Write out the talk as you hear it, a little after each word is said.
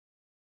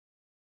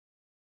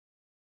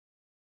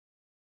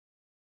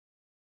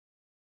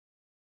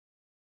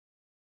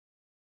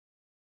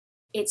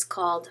It's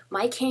called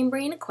My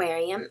Cambrian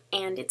Aquarium,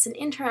 and it's an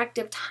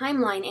interactive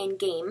timeline and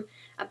game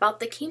about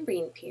the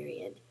Cambrian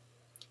period.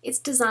 It's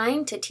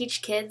designed to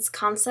teach kids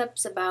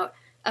concepts about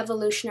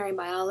evolutionary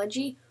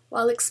biology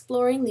while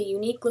exploring the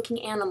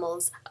unique-looking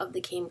animals of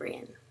the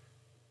Cambrian.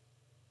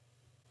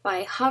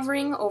 By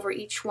hovering over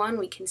each one,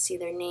 we can see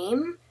their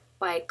name.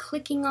 By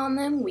clicking on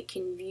them, we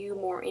can view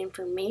more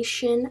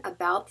information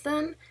about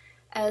them,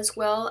 as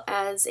well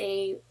as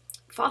a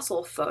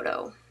fossil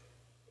photo.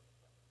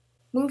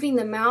 Moving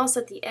the mouse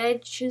at the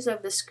edges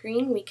of the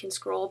screen, we can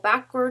scroll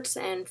backwards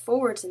and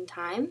forwards in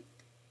time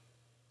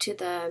to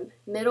the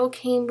Middle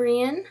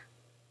Cambrian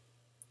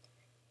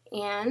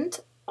and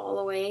all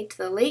the way to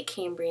the Late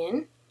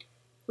Cambrian.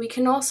 We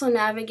can also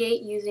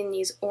navigate using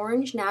these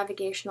orange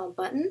navigational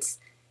buttons.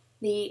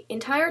 The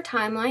entire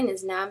timeline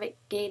is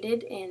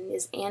navigated and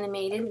is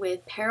animated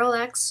with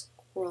parallax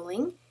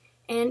scrolling,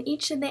 and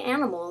each of the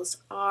animals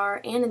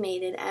are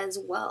animated as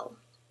well.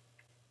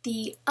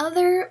 The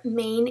other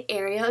main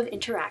area of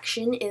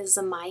interaction is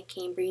the My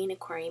Cambrian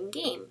Aquarium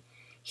game.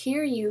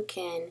 Here you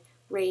can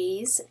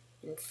raise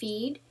and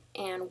feed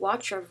and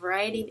watch a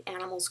variety of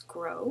animals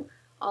grow.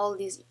 All of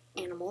these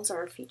animals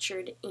are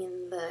featured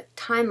in the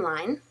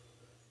timeline.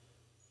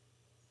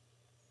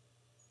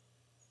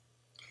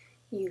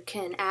 You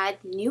can add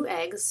new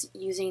eggs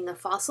using the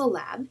fossil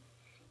lab,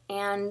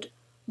 and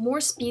more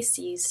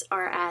species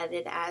are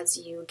added as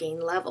you gain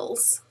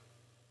levels.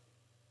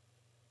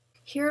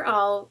 Here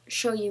I'll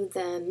show you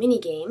the mini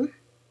game.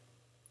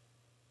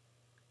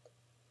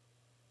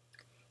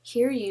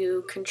 Here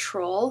you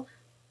control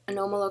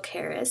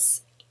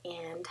Anomalocaris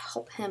and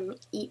help him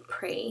eat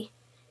prey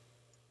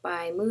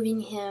by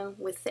moving him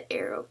with the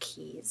arrow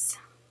keys.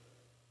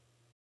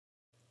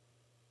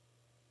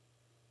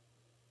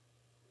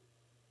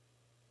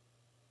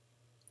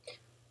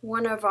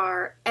 One of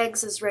our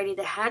eggs is ready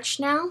to hatch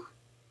now.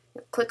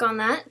 Click on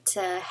that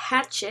to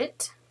hatch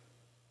it.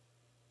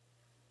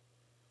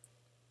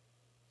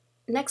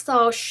 Next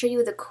I'll show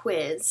you the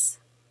quiz.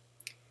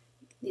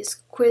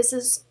 These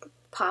quizzes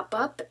pop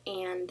up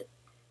and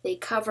they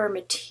cover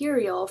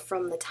material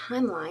from the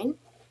timeline.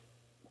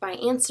 By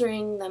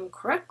answering them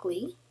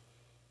correctly,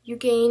 you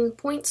gain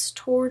points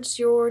towards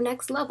your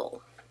next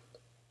level.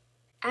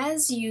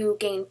 As you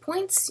gain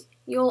points,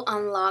 you'll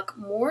unlock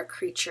more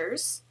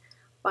creatures.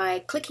 By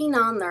clicking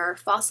on their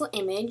fossil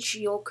image,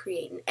 you'll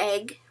create an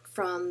egg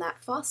from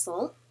that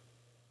fossil.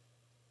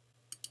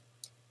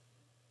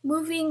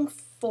 Moving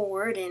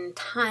forward in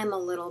time a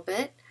little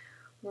bit,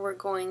 we're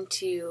going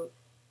to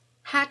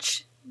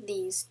hatch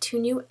these two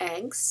new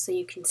eggs, so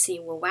you can see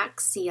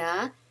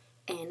Wawaxia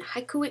and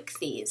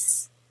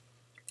Hycoichthyes.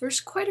 There's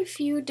quite a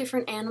few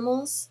different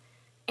animals,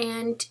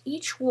 and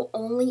each will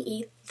only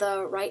eat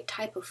the right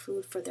type of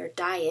food for their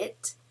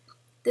diet.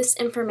 This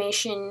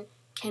information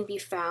can be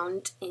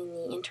found in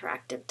the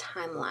interactive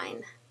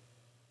timeline.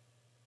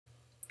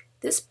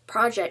 This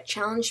project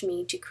challenged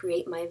me to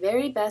create my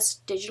very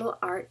best digital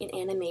art and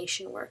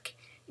animation work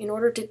in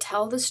order to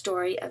tell the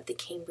story of the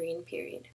Cambrian period.